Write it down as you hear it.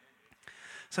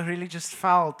So I really just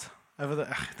felt over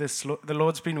the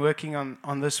Lord's been working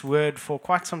on this word for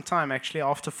quite some time. Actually,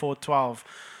 after 4:12,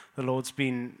 the Lord's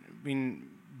been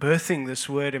birthing this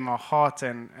word in my heart,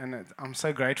 and I'm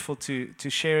so grateful to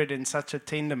share it in such a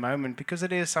tender moment, because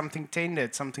it is something tender,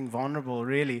 it's something vulnerable,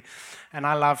 really. And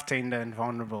I love tender and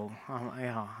vulnerable.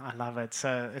 I love it.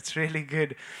 So it's really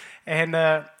good. And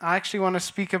I actually want to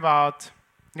speak about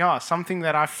something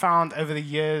that I've found over the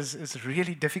years is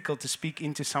really difficult to speak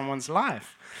into someone's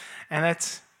life. And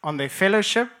that's on their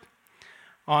fellowship,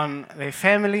 on their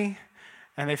family,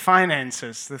 and their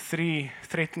finances, the three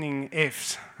threatening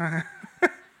F's.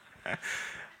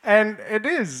 And it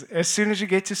is, as soon as you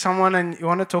get to someone and you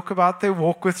want to talk about their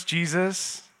walk with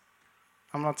Jesus,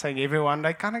 I'm not saying everyone,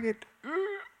 they kind of get,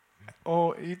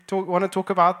 or you want to talk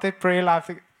about their prayer life,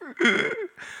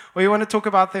 or you want to talk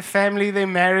about their family, their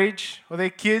marriage, or their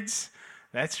kids,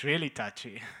 that's really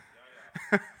touchy.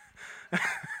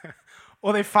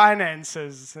 Or their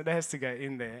finances, it has to go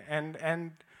in there.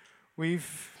 And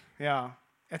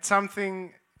it's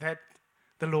something that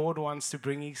the Lord wants to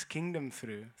bring His kingdom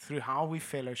through how we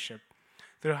fellowship,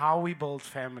 through how we build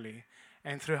family,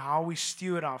 and through how we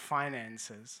steward our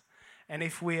finances. And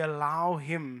if we allow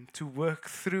Him to work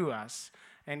through us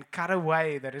and cut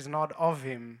away that is not of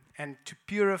Him and to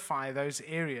purify those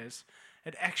areas,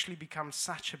 it actually becomes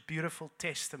such a beautiful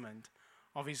testament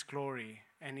of His glory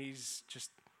and His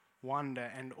just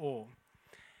wonder and awe.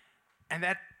 And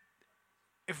that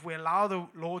if we allow the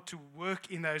Lord to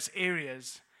work in those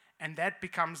areas, and that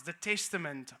becomes the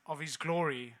testament of His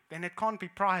glory, then it can't be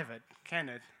private, can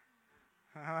it?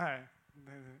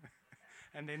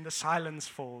 And then the silence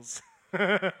falls.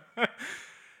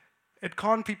 It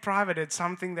can't be private. It's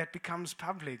something that becomes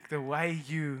public. The way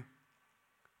you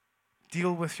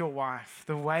deal with your wife,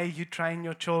 the way you train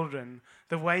your children,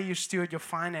 the way you steward your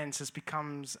finances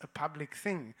becomes a public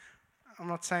thing. I'm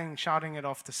not saying shouting it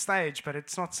off the stage, but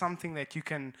it's not something that you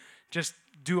can just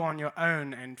do on your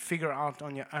own and figure out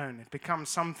on your own. It becomes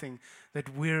something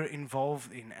that we're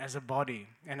involved in as a body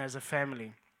and as a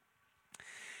family.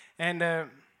 And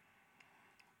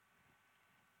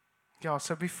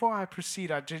so before I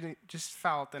proceed, I just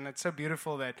felt, and it's so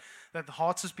beautiful that the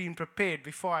hearts has been prepared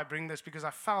before I bring this, because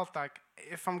I felt like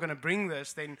if I'm going to bring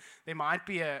this, then there might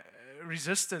be a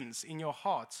resistance in your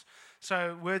hearts.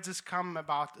 So words has come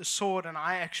about a sword, and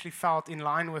I actually felt in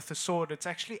line with the sword. It's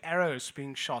actually arrows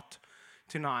being shot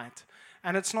tonight.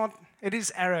 And it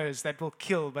is arrows that will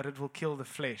kill, but it will kill the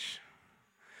flesh.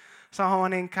 So I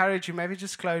want to encourage you, maybe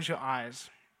just close your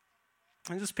eyes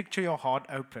and just picture your heart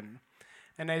open.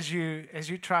 And as you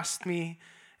trust me,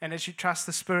 and as you trust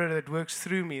the Spirit that works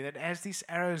through me, that as these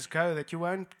arrows go, that you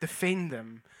won't defend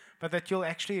them, but that you'll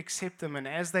actually accept them. And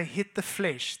as they hit the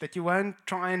flesh, that you won't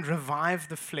try and revive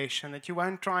the flesh, and that you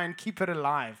won't try and keep it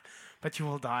alive, but you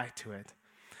will die to it.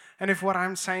 And if what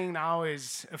I'm saying now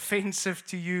is offensive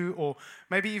to you, or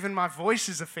maybe even my voice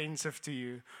is offensive to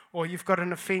you, or you've got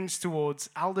an offense towards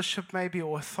eldership maybe,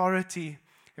 or authority,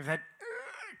 if that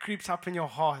creeps up in your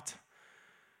heart,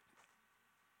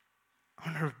 I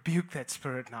want to rebuke that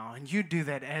spirit now. And you do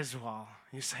that as well.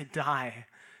 You say, die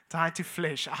to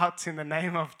flesh, out in the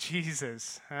name of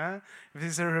Jesus. If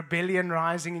there's a rebellion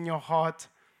rising in your heart,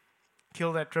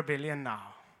 kill that rebellion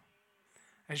now,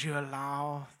 as you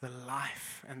allow the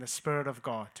life and the Spirit of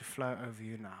God to flow over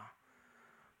you now.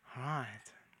 All right.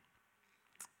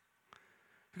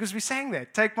 Because we sang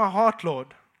that, take my heart,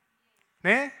 Lord.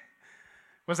 Ne?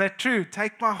 Was that true?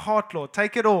 Take my heart, Lord.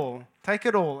 Take it all. Take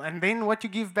it all. And then what you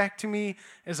give back to me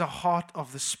is a heart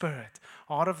of the Spirit,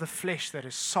 a heart of the flesh that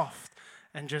is soft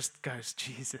and just goes,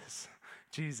 Jesus,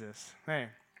 Jesus. Hey,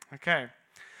 okay.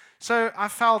 So I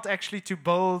felt actually to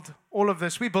build all of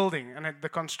this. We're building, and the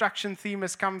construction theme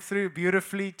has come through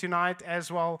beautifully tonight as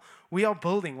well. We are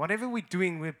building. Whatever we're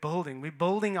doing, we're building. We're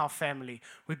building our family.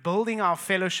 We're building our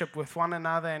fellowship with one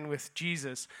another and with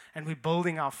Jesus, and we're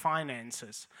building our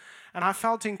finances. And I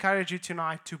felt to encourage you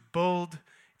tonight to build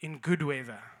in good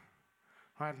weather.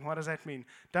 Right? What does that mean?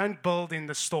 Don't build in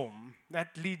the storm.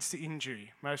 That leads to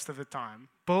injury most of the time.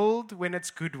 Build when it's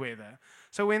good weather.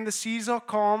 So when the seas are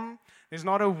calm, there's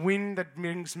not a wind that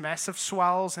brings massive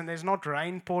swells, and there's not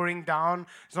rain pouring down,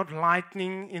 there's not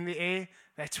lightning in the air,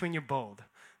 that's when you build.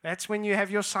 That's when you have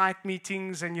your site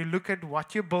meetings and you look at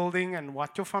what you're building and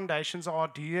what your foundations are.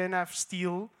 Do you have enough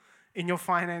steel in your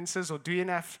finances, or do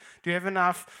you have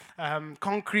enough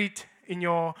concrete in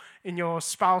your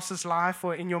spouse's life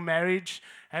or in your marriage?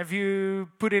 Have you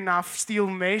put enough steel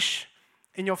mesh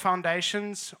in your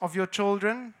foundations of your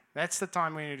children? That's the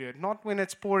time when you do it. Not when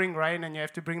it's pouring rain and you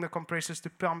have to bring the compressors to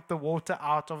pump the water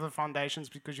out of the foundations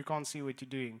because you can't see what you're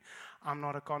doing. I'm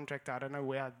not a contractor. I don't know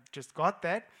where I just got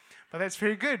that. But that's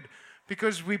very good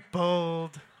because we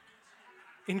build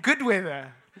in good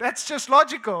weather. That's just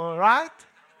logical, right?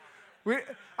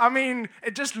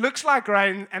 It just looks like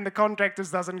rain and the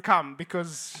contractors doesn't come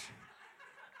because,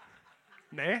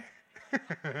 ne?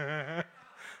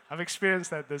 I've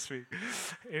experienced that this week.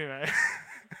 Anyway.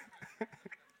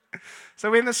 So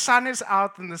when the sun is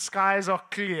out and the skies are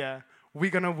clear,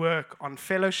 we're going to work on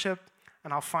fellowship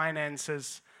and our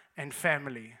finances and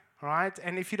family, right?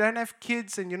 And if you don't have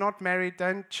kids and you're not married,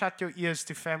 don't shut your ears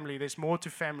to family. There's more to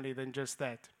family than just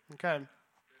that, okay?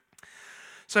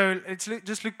 So let's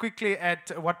just look quickly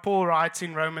at what Paul writes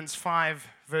in Romans 5,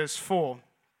 verse 4.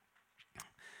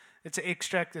 It's an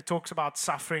extract that talks about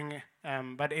suffering.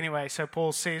 But anyway, so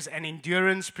Paul says, and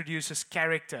endurance produces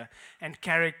character, and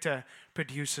character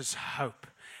produces hope.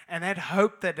 And that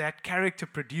hope that character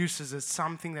produces is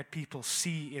something that people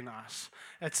see in us.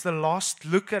 It's the lost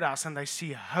look at us and they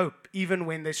see hope, even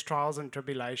when there's trials and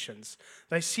tribulations.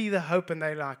 They see the hope and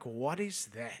they're like, what is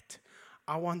that?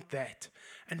 I want that.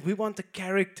 And we want a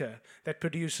character that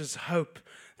produces hope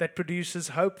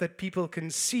that people can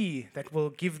see, that will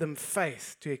give them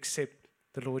faith to accept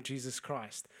the Lord Jesus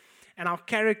Christ. And our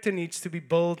character needs to be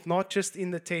built not just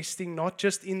in the testing, not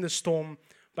just in the storm,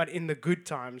 but in the good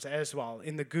times as well,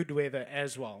 in the good weather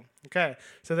as well. Okay,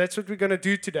 so that's what we're going to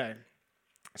do today.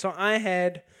 So I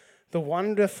had the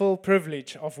wonderful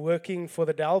privilege of working for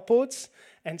the Dalports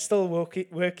and still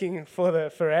working for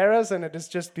the Ferreiras, and it is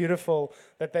just beautiful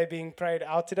that they're being prayed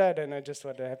out today. I don't know just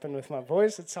what happened with my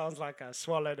voice. It sounds like I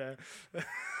swallowed a...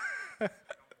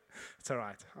 It's all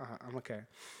right. I'm okay.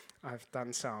 I've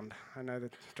done sound. I know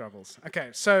the troubles. Okay,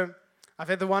 so I've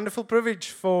had the wonderful privilege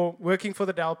for working for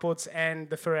the Dalports and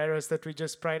the Ferreiras that we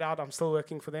just prayed out. I'm still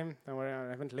working for them. Don't worry, I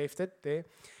haven't left it there.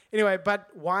 Anyway, but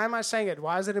why am I saying it?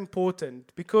 Why is it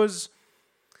important? Because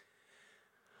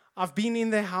I've been in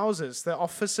their houses. The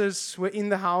officers were in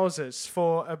the houses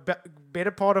for a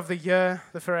better part of the year.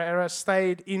 The Ferreiras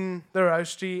stayed in the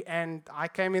roastery, and I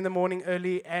came in the morning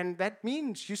early, and that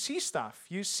means you see stuff.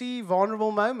 You see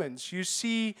vulnerable moments. You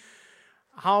see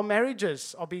how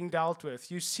marriages are being dealt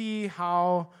with. You see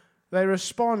how they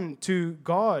respond to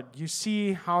God. You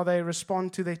see how they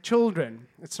respond to their children.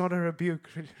 It's not a rebuke.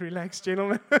 Relax,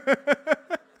 gentlemen.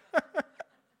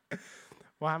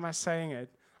 Why am I saying it?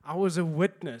 I was a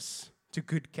witness to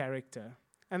good character.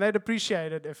 And they'd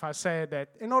appreciate it if I say that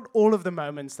in not all of the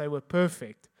moments they were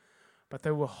perfect, but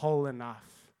they were whole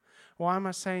enough. Why am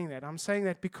I saying that? I'm saying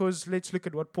that because let's look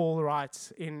at what Paul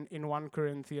writes in 1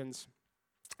 Corinthians.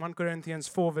 1 Corinthians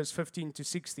 4, verse 15 to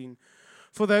 16.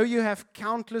 For though you have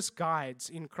countless guides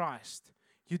in Christ,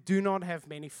 you do not have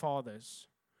many fathers.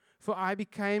 For I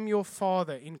became your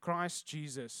father in Christ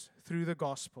Jesus through the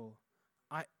gospel.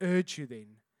 I urge you then,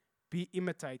 be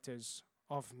imitators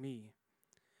of me.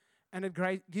 And it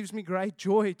gives me great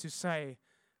joy to say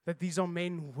that these are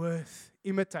men worth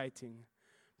imitating,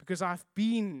 because I've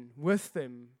been with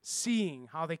them, seeing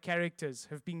how their characters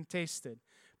have been tested,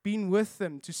 been with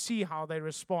them to see how they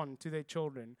respond to their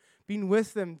children, been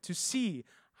with them to see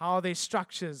how their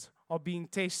structures are being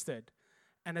tested.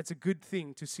 And it's a good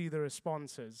thing to see the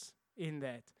responses in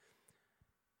that.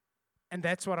 And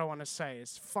that's what I want to say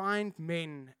is find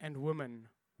men and women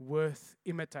worth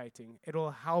imitating. It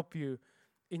will help you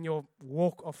in your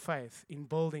walk of faith, in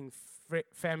building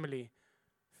family,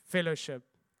 fellowship,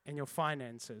 and your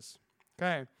finances.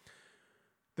 Okay.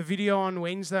 The video on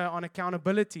Wednesday on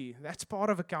accountability, that's part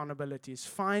of accountability, is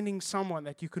finding someone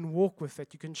that you can walk with,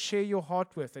 that you can share your heart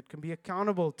with, that can be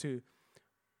accountable to.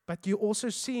 But you're also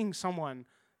seeing someone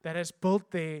that has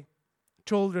built their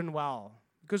children well.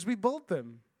 Because we build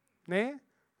them. Ne?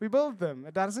 We build them.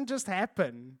 It doesn't just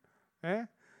happen. Eh?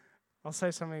 I'll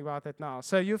say something about that now.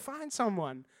 So you find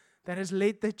someone that has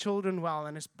led their children well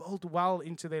and has built well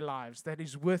into their lives, that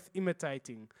is worth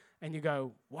imitating. And you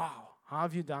go, wow, how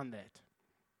have you done that?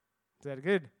 Is that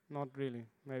good? Not really,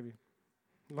 maybe.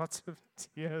 Lots of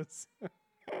tears.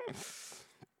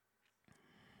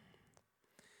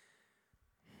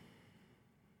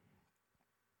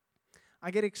 I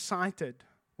get excited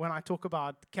when I talk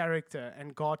about character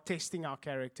and God testing our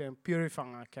character and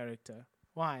purifying our character.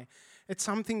 Why? It's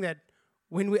something that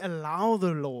when we allow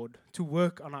the Lord to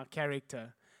work on our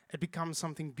character, it becomes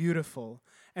something beautiful.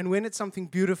 And when it's something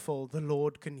beautiful, the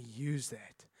Lord can use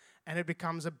that. And it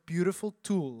becomes a beautiful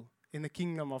tool in the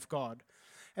kingdom of God.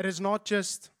 It is not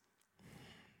just,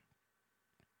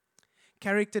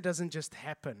 character doesn't just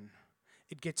happen.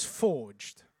 It gets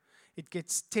forged. It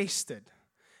gets tested.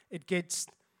 It gets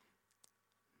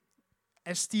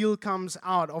as steel comes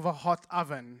out of a hot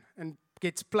oven and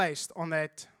gets placed on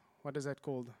that, what is that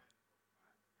called?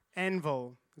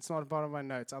 Anvil. It's not part of my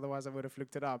notes, otherwise I would have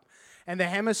looked it up. And the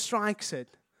hammer strikes it.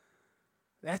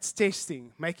 That's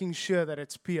testing, making sure that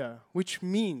it's pure, which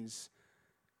means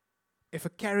if a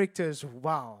character is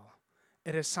well,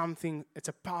 it is something, it's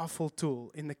a powerful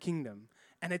tool in the kingdom.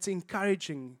 And it's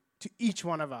encouraging to each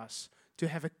one of us to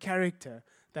have a character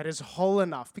that is whole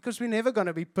enough, because we're never going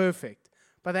to be perfect.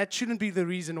 But that shouldn't be the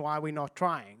reason why we're not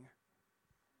trying.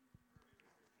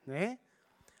 Yeah?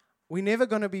 We're never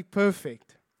going to be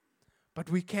perfect, but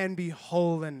we can be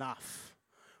whole enough.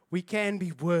 We can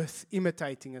be worth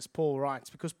imitating, as Paul writes,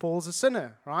 because Paul's a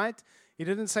sinner, right? He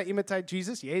didn't say imitate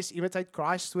Jesus. Yes, imitate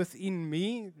Christ within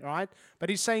me, right? But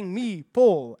he's saying me,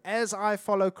 Paul, as I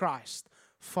follow Christ,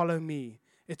 follow me.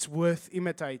 It's worth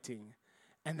imitating.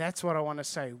 And that's what I want to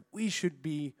say. We should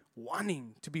be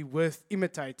wanting to be worth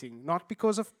imitating, not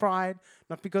because of pride,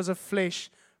 not because of flesh,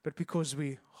 but because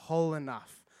we're whole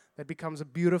enough. That becomes a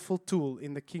beautiful tool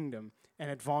in the kingdom and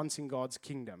advancing God's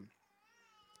kingdom.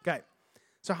 Okay,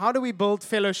 so how do we build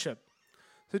fellowship?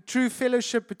 The true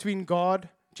fellowship between God,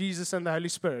 Jesus, and the Holy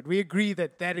Spirit. We agree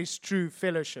that that is true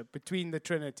fellowship between the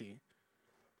Trinity.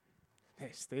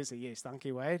 Yes, there's a yes. Thank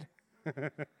you, Wade.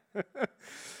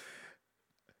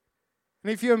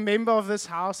 And if you're a member of this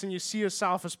house and you see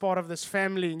yourself as part of this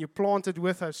family and you're planted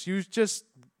with us, you just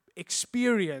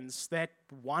experience that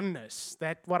oneness,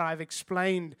 that what I've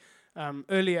explained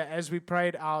earlier as we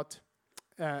prayed out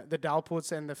the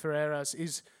Dalports and the Ferreiras,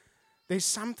 is there's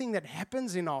something that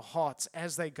happens in our hearts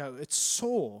as they go. It's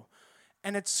sore,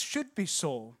 and it should be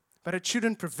sore, but it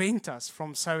shouldn't prevent us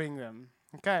from sowing them.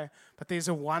 Okay, but there's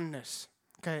a oneness.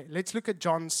 Okay, let's look at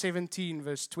John 17,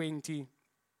 verse 20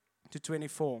 to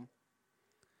 24.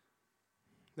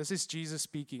 This is Jesus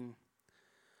speaking.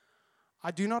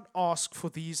 I do not ask for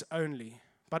these only,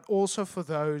 but also for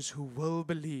those who will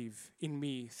believe in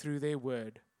me through their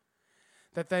word,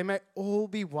 that they may all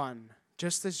be one,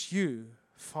 just as you,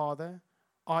 Father,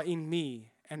 are in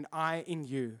me and I in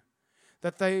you,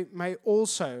 that they may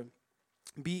also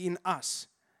be in us,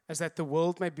 as that the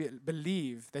world may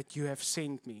believe that you have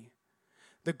sent me.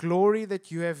 The glory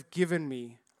that you have given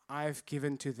me, I have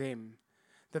given to them,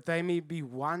 that they may be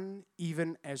one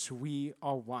even as we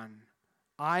are one.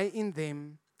 I in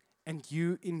them and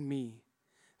you in me,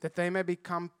 that they may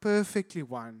become perfectly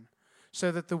one, so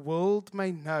that the world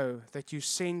may know that you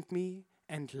sent me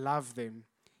and love them,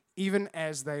 even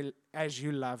as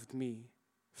you loved me.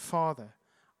 Father,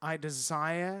 I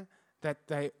desire that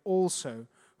they also,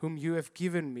 whom you have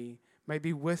given me, may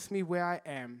be with me where I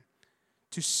am,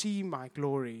 to see my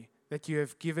glory that you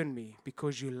have given me,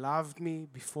 because you loved me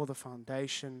before the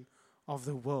foundation of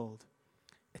the world.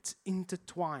 It's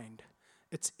intertwined.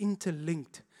 It's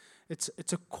interlinked. It's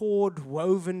a cord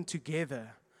woven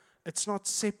together. It's not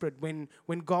separate.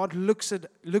 When God looks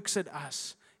at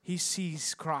us, He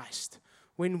sees Christ.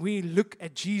 When we look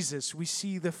at Jesus, we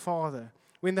see the Father.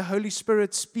 When the Holy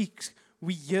Spirit speaks,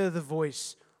 we hear the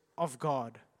voice of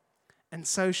God. And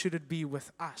so should it be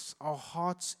with us. Our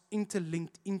hearts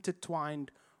interlinked,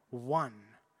 intertwined, one.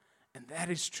 And that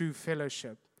is true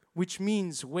fellowship, which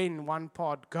means when one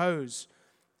part goes,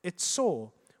 it's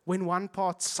sore. When one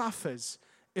part suffers,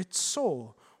 it's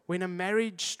sore. When a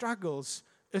marriage struggles,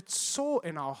 it's sore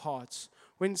in our hearts.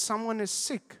 When someone is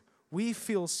sick, we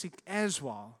feel sick as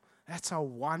well. That's how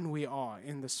one we are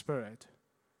in the Spirit.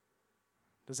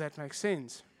 Does that make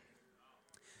sense?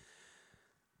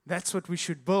 That's what we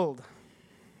should build.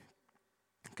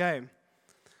 Okay.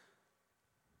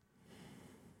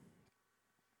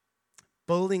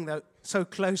 Building so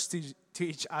close to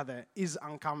each other is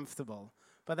uncomfortable.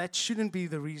 But that shouldn't be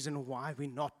the reason why we're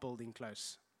not building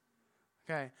close.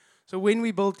 Okay. So when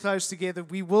we build close together,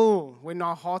 we will, when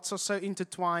our hearts are so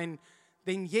intertwined,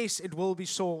 then yes, it will be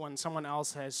sore when someone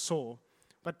else has sore.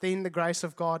 But then the grace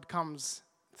of God comes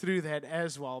through that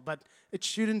as well. But it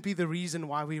shouldn't be the reason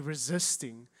why we're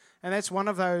resisting. And that's one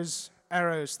of those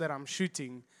arrows that I'm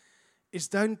shooting, is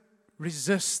don't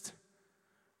resist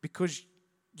because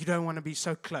you don't want to be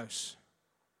so close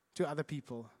to other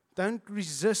people. Don't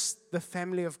resist the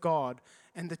family of God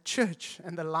and the church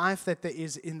and the life that there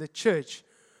is in the church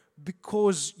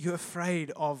because you're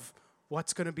afraid of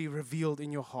what's going to be revealed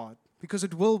in your heart. Because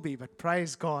it will be, but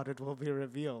praise God, it will be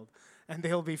revealed. And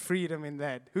there'll be freedom in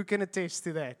that. Who can attest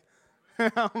to that?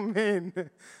 Amen.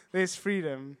 There's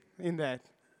freedom in that.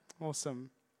 Awesome.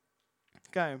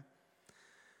 Okay.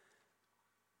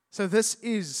 So this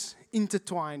is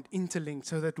intertwined, interlinked,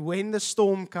 so that when the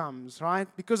storm comes, right?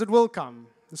 Because it will come.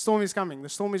 The storm is coming. The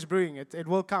storm is brewing. It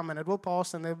will come and it will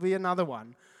pass and there'll be another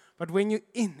one. But when you're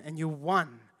in and you're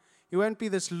one, You won't be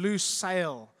this loose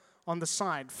sail on the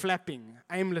side, flapping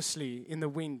aimlessly in the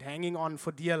wind, hanging on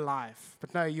for dear life.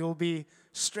 But no, you'll be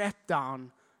strapped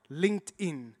down, linked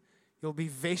in. You'll be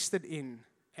vested in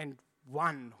and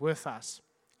one with us.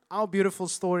 Our beautiful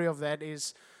story of that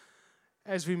is,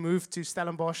 as we moved to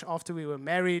Stellenbosch after we were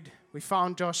married, we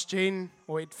found Josh Jen,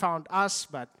 or it found us,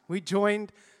 but we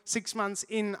joined. 6 months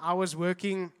in, I was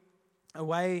working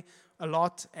away a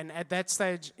lot, and at that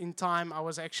stage in time, I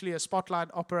was actually a spotlight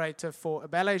operator for a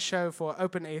ballet show for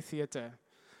open air theater.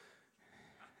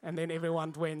 And then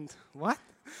everyone went, what?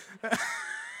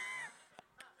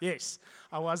 Yes,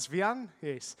 I was Vian,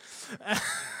 yes.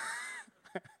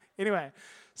 Anyway,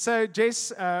 so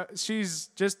Jess, she's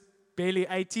just barely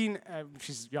 18.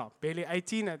 Barely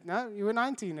 18. No, you were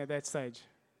 19 at that stage.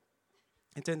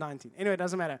 I turned 19. Anyway, it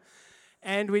doesn't matter.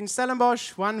 And we're in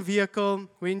Stellenbosch, one vehicle.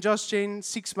 We're in Josh Jen,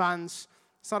 6 months.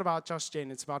 It's not about Josh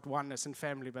Jen, it's about oneness and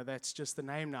family, but that's just the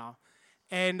name now.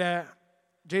 And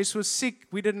Jess was sick.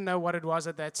 We didn't know what it was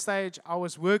at that stage. I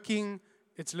was working.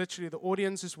 It's literally the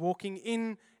audience is walking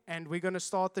in, and we're going to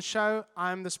start the show.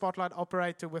 I'm the spotlight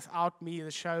operator. Without me,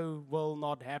 the show will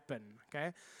not happen,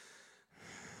 okay?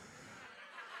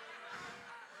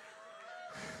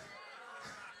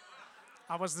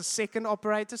 I was the second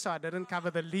operator, so I didn't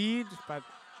cover the lead, but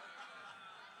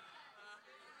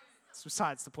it's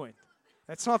besides the point.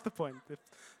 That's not the point.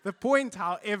 The point,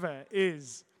 however,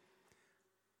 is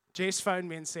Jess phoned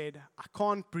me and said, I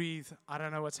can't breathe, I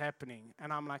don't know what's happening.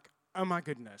 And I'm like, oh my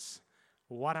goodness,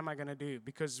 what am I going to do?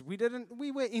 Because we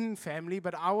were in family,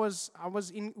 but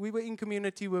we were in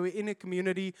community, we were in a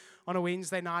community on a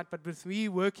Wednesday night, but with me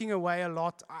working away a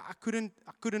lot, I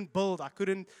couldn't build, I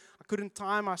couldn't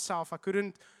tie myself, I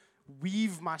couldn't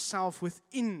weave myself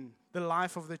within the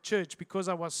life of the church because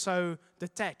I was so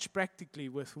detached practically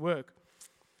with work.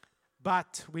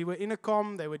 But we were in a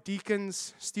comm, they were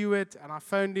deacons, steward, and I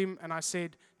phoned him and I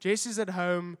said, Jess is at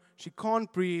home, she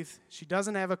can't breathe, she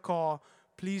doesn't have a car,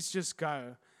 please just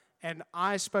go. And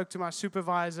I spoke to my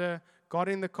supervisor, got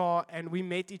in the car, and we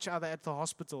met each other at the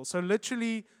hospital. So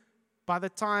literally, by the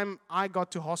time I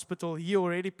got to hospital, he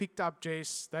already picked up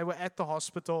Jess. They were at the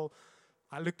hospital.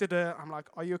 I looked at her. I'm like,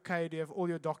 are you okay? Do you have all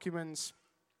your documents,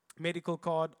 medical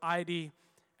card, ID?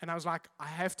 And I was like, I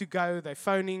have to go. They're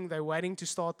phoning. They're waiting to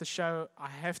start the show. I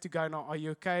have to go now. Are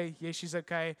you okay? Yes, she's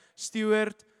okay.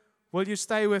 Steward, will you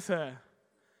stay with her?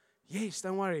 Yes,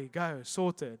 don't worry. Go.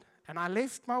 Sorted. And I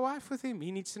left my wife with him.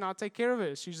 He needs to now take care of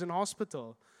her. She's in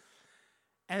hospital.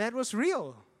 And that was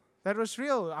real. That was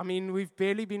real. I mean, we've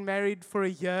barely been married for a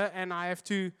year, and I have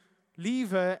to leave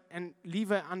her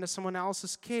under someone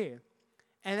else's care.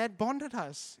 And that bonded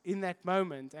us in that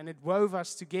moment, and it wove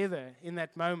us together in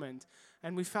that moment.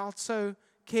 And we felt so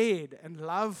cared and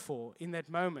loved for in that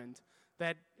moment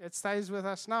that it stays with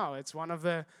us now. It's one of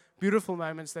the beautiful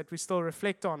moments that we still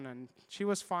reflect on. And she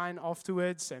was fine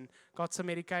afterwards and got some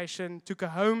medication, took her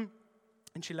home,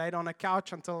 and she laid on a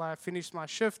couch until I finished my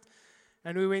shift.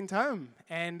 And we went home,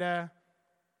 and our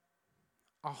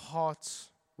hearts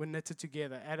were knitted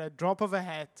together. At a drop of a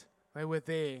hat, they were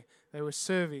there. They were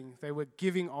serving. They were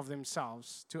giving of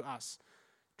themselves to us.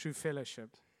 True fellowship.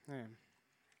 Yeah.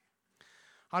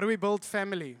 How do we build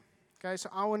family? Okay, so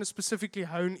I want to specifically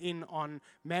hone in on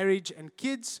marriage and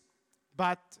kids.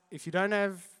 But if you don't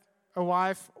have a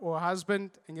wife or a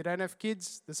husband and you don't have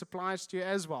kids, this applies to you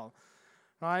as well.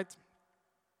 Right?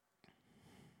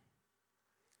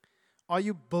 Are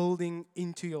you building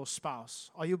into your spouse?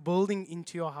 Are you building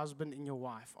into your husband and your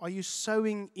wife? Are you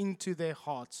sowing into their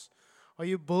hearts? Are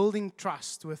you building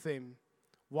trust with them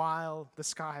while the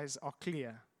skies are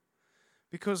clear?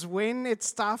 Because when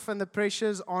it's tough and the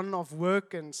pressure's on of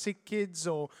work and sick kids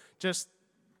or just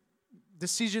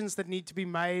decisions that need to be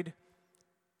made,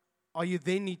 or you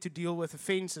then need to deal with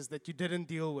offenses that you didn't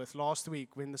deal with last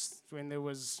week when there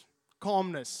was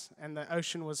calmness and the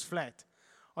ocean was flat?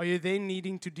 Are you then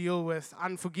needing to deal with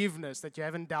unforgiveness that you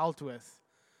haven't dealt with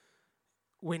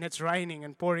when it's raining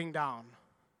and pouring down?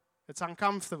 It's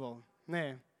uncomfortable,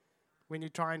 yeah, when you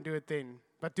try and do it then.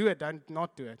 But do it, don't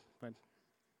not do it.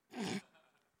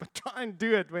 But try and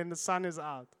do it when the sun is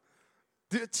out.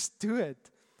 Just do it.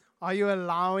 Are you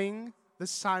allowing the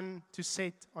sun to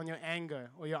set on your anger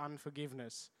or your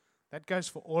unforgiveness? That goes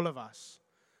for all of us.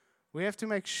 We have to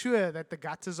make sure that the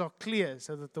gutters are clear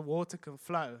so that the water can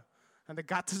flow. And the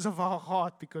gutters of our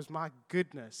heart, because my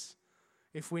goodness,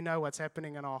 if we know what's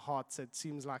happening in our hearts, it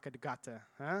seems like a gutter.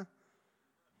 Huh?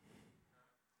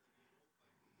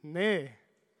 Nee.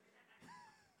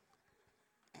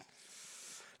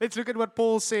 Let's look at what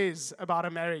Paul says about a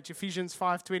marriage. Ephesians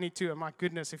 5:22. And my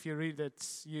goodness, if you read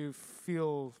it, you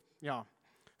feel,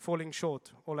 falling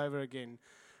short all over again.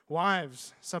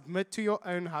 Wives, submit to your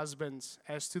own husbands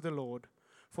as to the Lord.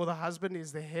 For the husband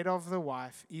is the head of the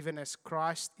wife, even as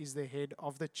Christ is the head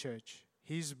of the church,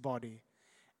 his body,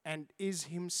 and is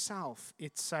himself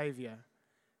its Savior.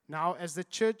 Now, as the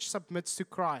church submits to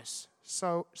Christ,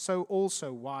 so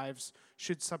also wives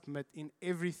should submit in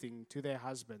everything to their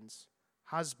husbands.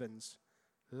 Husbands,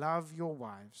 love your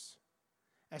wives,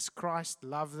 as Christ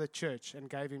loved the church and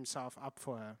gave himself up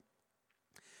for her,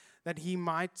 that he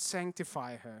might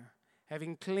sanctify her,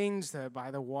 having cleansed her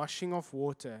by the washing of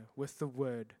water with the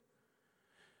word,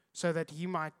 so that he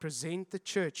might present the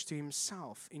church to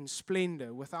himself in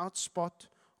splendor, without spot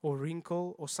or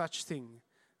wrinkle or such thing,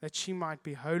 that she might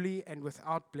be holy and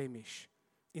without blemish.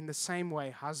 In the same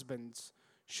way, husbands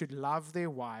should love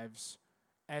their wives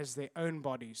as their own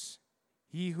bodies.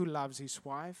 He who loves his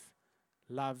wife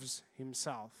loves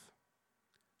himself.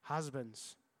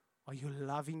 Husbands, are you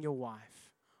loving your wife?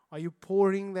 Are you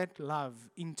pouring that love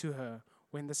into her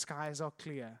when the skies are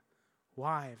clear?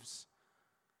 Wives,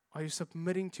 are you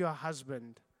submitting to your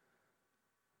husband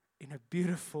in a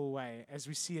beautiful way as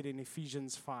we see it in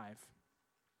Ephesians 5?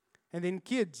 And then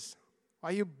kids,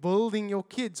 are you building your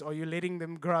kids? Or are you letting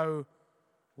them grow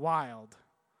wild?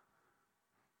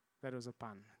 That was a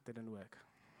pun. Didn't work.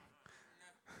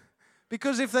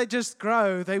 Because if they just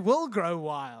grow, they will grow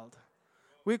wild.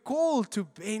 We're called to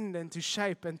bend and to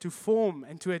shape and to form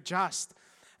and to adjust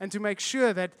and to make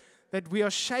sure that we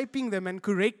are shaping them and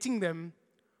correcting them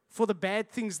for the bad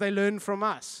things they learn from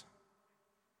us.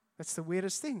 That's the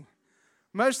weirdest thing.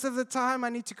 Most of the time I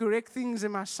need to correct things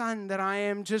in my son that I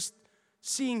am just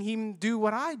seeing him do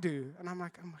what I do. And I'm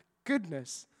like, oh my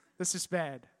goodness, this is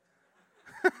bad.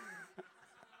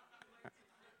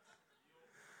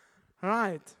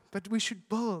 Right, but we should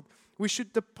build. We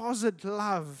should deposit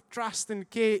love, trust, and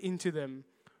care into them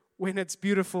when it's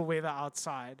beautiful weather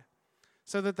outside,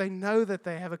 so that they know that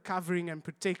they have a covering and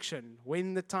protection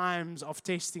when the times of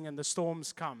testing and the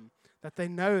storms come, that they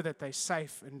know that they're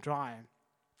safe and dry,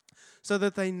 so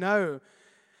that they know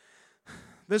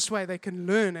this way they can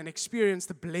learn and experience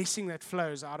the blessing that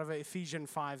flows out of an Ephesians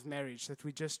 5 marriage that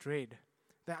we just read.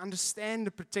 They understand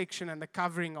the protection and the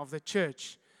covering of the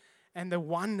church and the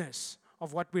oneness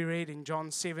of what we read in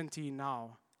John 17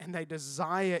 now. And they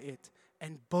desire it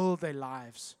and build their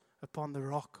lives upon the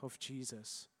rock of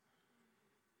Jesus.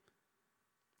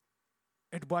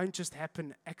 It won't just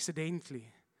happen accidentally.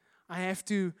 I have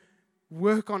to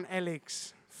work on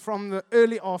Alex from the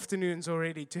early afternoons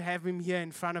already to have him here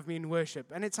in front of me in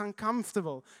worship. And it's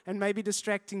uncomfortable and maybe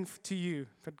distracting to you,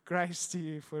 but grace to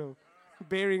you for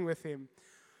bearing with him.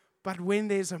 But when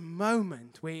there's a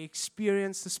moment where he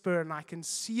experiences the Spirit, and I can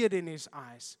see it in his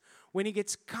eyes, when he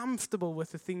gets comfortable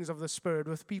with the things of the Spirit,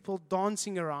 with people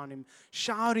dancing around him,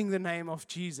 shouting the name of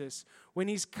Jesus, when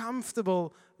he's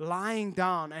comfortable lying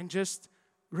down and just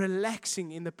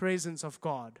relaxing in the presence of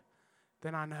God,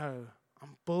 then I know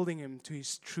I'm building him to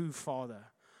his true Father.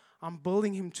 I'm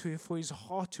building him for his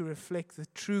heart to reflect the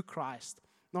true Christ,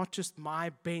 not just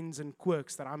my bends and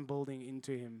quirks that I'm building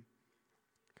into him.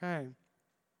 Okay.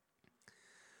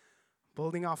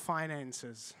 Building our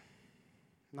finances.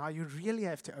 Now you really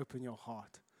have to open your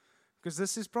heart, because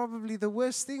this is probably the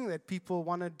worst thing that people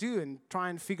want to do and try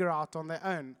and figure out on their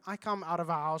own. I come out of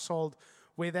a household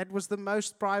where that was the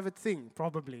most private thing,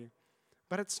 probably.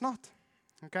 But it's not.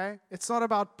 Okay? It's not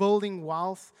about building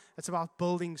wealth. It's about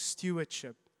building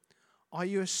stewardship. Are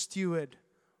you a steward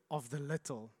of the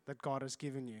little that God has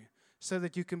given you, so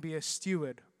that you can be a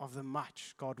steward of the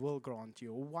much God will grant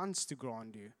you or wants to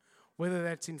grant you? Whether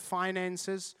that's in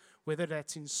finances, whether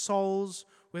that's in souls,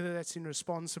 whether that's in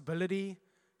responsibility,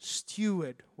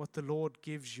 steward what the Lord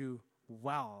gives you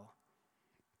well.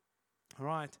 All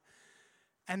right?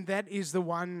 And that is the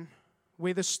one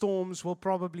where the storms will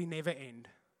probably never end.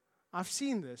 I've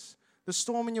seen this. The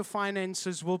storm in your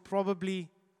finances will probably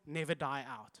never die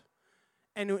out.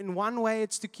 And in one way,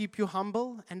 it's to keep you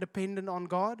humble and dependent on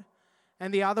God.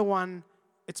 And the other one,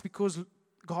 it's because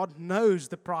God knows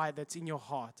the pride that's in your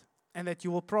heart, and that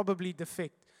you will probably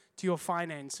defect to your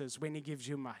finances when he gives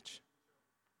you much.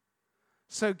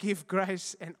 So give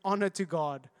grace and honor to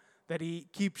God that he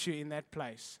keeps you in that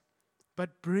place.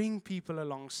 But bring people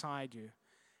alongside you.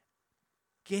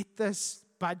 Get those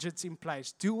budgets in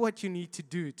place. Do what you need to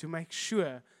do to make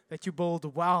sure that you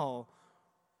build well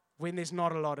when there's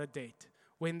not a lot of debt,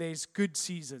 when there's good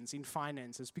seasons in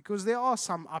finances, because there are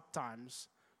some up times,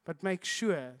 but make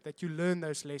sure that you learn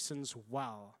those lessons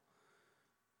well.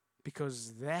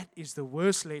 Because that is the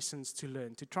worst lessons to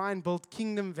learn, to try and build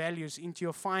kingdom values into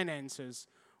your finances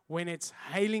when it's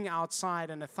hailing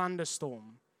outside and a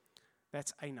thunderstorm.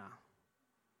 That's Aina.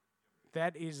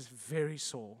 That is very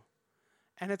sore.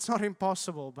 And it's not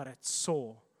impossible, but it's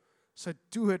sore. So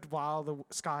do it while the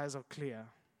skies are clear.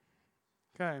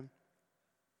 Okay.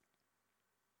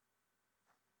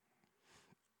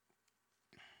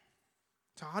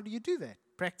 So how do you do that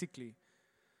practically?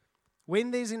 When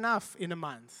there's enough in a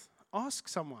month, ask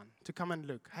someone to come and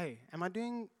look. Hey, am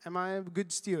I a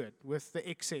good steward with the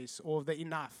excess or the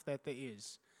enough that there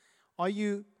is? Are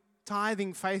you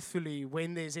tithing faithfully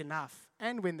when there's enough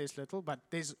and when there's little, but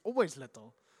there's always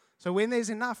little? So when there's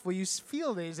enough, where you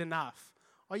feel there's enough,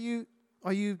 are you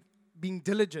being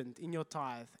diligent in your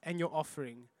tithe and your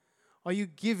offering? Are you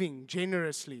giving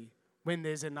generously when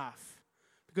there's enough?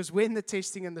 Because when the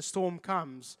testing and the storm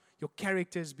comes, your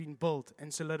character has been built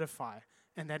and solidified,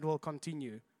 and that will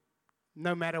continue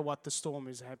no matter what the storm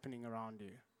is happening around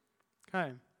you.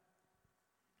 Okay.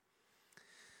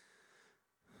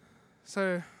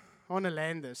 So I want to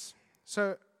land this.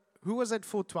 So who was at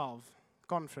 412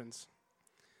 conference?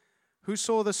 Who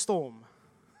saw the storm?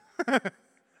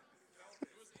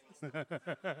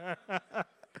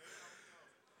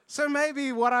 So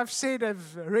maybe what I've said have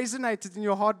resonated in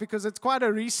your heart because it's quite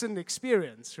a recent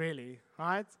experience, really,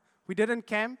 right? We didn't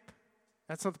camp.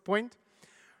 That's not the point.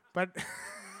 But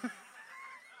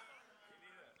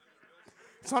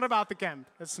it's not about the camp.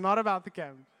 It's not about the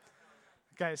camp.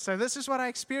 Okay, so this is what I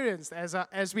experienced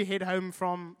as we head home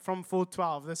from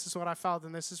 412. This is what I felt,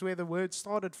 and this is where the word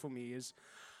started for me. Is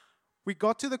we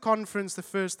got to the conference the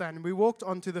first day, and we walked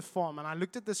onto the farm, and I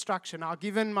looked at the structure. Now,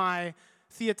 given my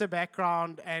theater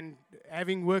background and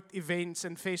having worked events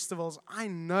and festivals, I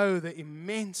know the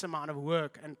immense amount of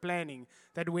work and planning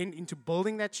that went into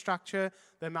building that structure,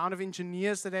 the amount of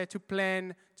engineers that had to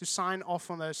plan, to sign off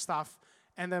on those stuff,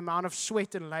 and the amount of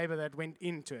sweat and labor that went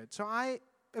into it. So I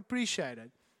appreciate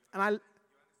it. And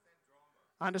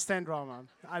I understand drama.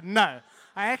 No,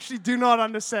 I actually do not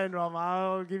understand drama.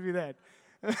 I'll give you that.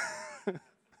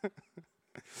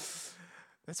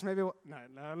 That's maybe what. No,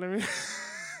 let me.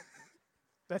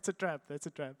 That's a trap.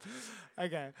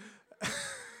 Okay.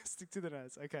 Stick to the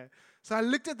notes. Okay. So I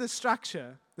looked at the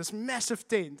structure, this massive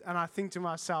tent, and I think to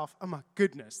myself, oh my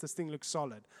goodness, this thing looks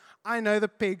solid. I know the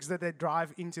pegs that they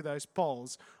drive into those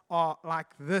poles are like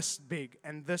this big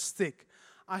and this thick.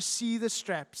 I see the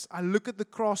straps. I look at the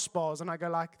crossbars, and I go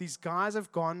like, these guys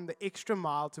have gone the extra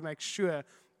mile to make sure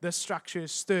the structure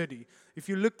is sturdy. If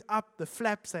you looked up the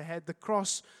flaps, they had the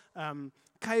cross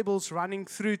cables running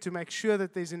through to make sure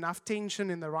that there's enough tension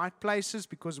in the right places,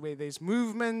 because where there's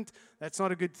movement, that's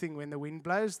not a good thing. When the wind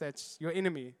blows, that's your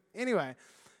enemy. Anyway,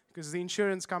 because the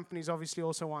insurance companies obviously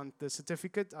also want the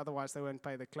certificate, otherwise they won't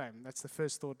pay the claim. That's the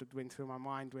first thought that went through my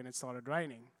mind when it started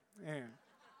raining. Yeah.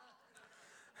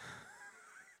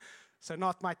 So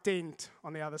not my tent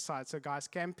on the other side. So guys,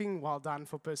 camping, well done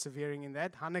for persevering in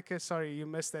that. Hanneke, sorry you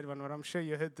missed that one, but I'm sure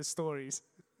you heard the stories.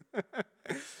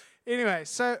 Anyway,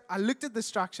 so I looked at the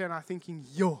structure and I'm thinking,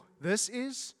 this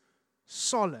is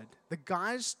solid. The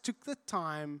guys took the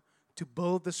time to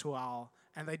build this well,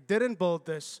 and they didn't build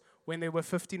this when there were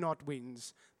 50-knot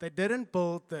winds. They didn't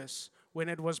build this when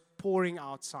it was pouring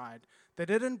outside. They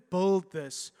didn't build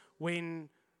this when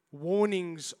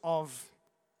warnings of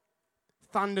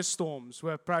thunderstorms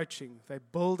were approaching. They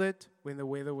built it when the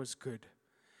weather was good.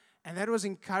 And that was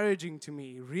encouraging to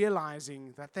me,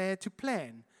 realizing that they had to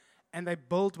plan. And they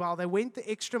built well. They went the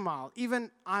extra mile.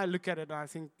 Even I look at it and I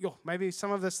think, maybe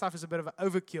some of this stuff is a bit of an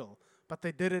overkill. But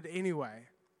they did it anyway.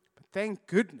 But thank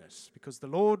goodness, because the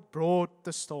Lord brought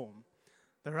the storm.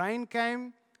 The rain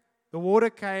came, the water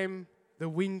came, the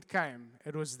wind came.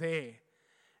 It was there.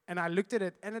 And I looked at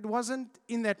it, and it wasn't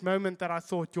in that moment that I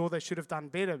thought, they should have done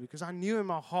better, because I knew in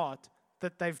my heart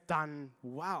that they've done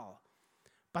well.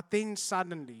 But then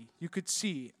suddenly, you could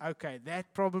see, okay,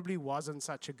 that probably wasn't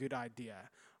such a good idea,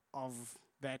 of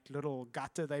that little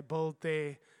gutter they built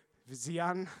there,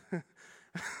 Zian,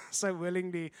 so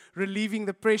willingly relieving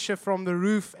the pressure from the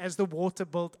roof as the water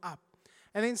built up.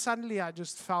 And then suddenly I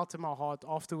just felt in my heart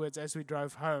afterwards as we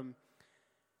drove home,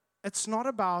 it's not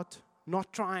about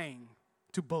not trying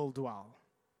to build well,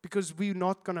 because we're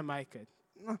not going to make it.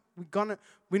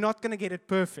 We're not going to get it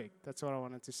perfect. That's what I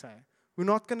wanted to say. We're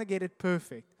not going to get it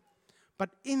perfect. But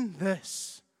in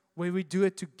this, where we do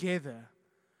it together,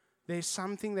 there's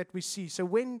something that we see. So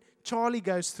when Charlie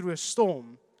goes through a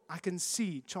storm, I can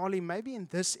see, Charlie, maybe in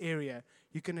this area,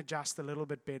 you can adjust a little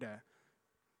bit better.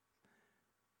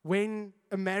 When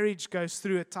a marriage goes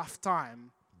through a tough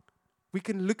time, we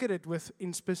can look at it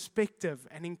in perspective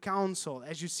and in counsel,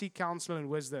 as you see counsel and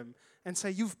wisdom, and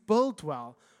say, you've built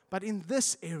well, but in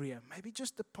this area, maybe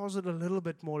just deposit a little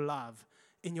bit more love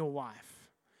in your wife.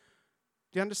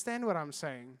 Do you understand what I'm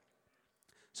saying?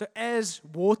 So as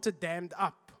water dammed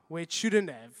up where it shouldn't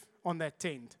have, on that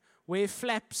tent, where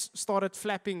flaps started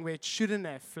flapping where it shouldn't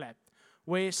have flapped,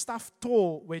 where stuff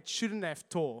tore where it shouldn't have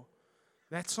tore.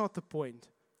 That's not the point.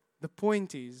 The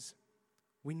point is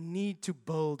we need to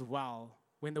build well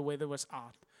when the weather was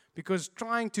out. Because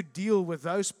trying to deal with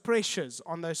those pressures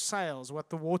on those sails, what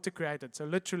the water created, so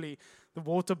literally the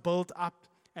water built up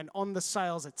and on the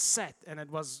sails it sat, and it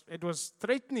was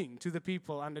threatening to the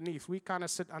people underneath. We kind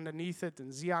of sit underneath it, and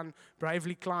Zian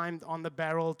bravely climbed on the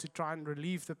barrel to try and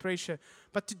relieve the pressure.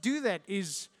 But to do that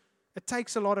it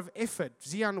takes a lot of effort.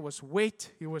 Zian was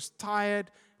wet, he was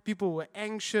tired, people were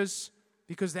anxious,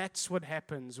 because that's what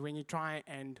happens when you try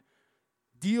and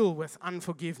deal with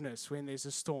unforgiveness when there's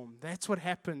a storm. That's what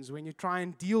happens when you try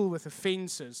and deal with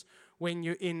offenses when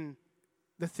you're in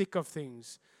the thick of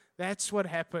things. That's what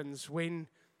happens when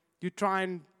you try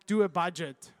and do a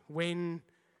budget when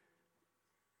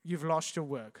you've lost your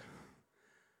work.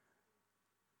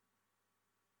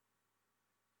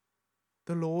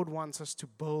 The Lord wants us to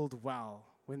build well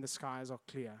when the skies are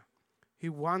clear. He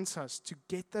wants us to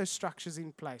get those structures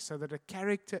in place so that the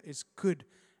character is good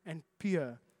and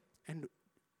pure and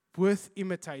worth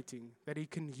imitating, that He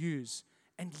can use.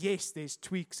 And yes, there's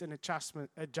tweaks and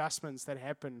adjustments that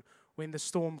happen when the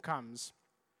storm comes.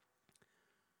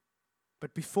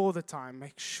 But before the time,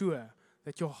 make sure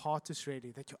that your heart is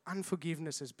ready, that your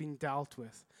unforgiveness has been dealt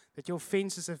with, that your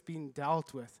offenses have been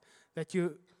dealt with, that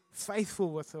you're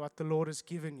faithful with what the Lord has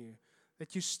given you,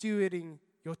 that you're stewarding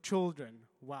your children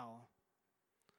well.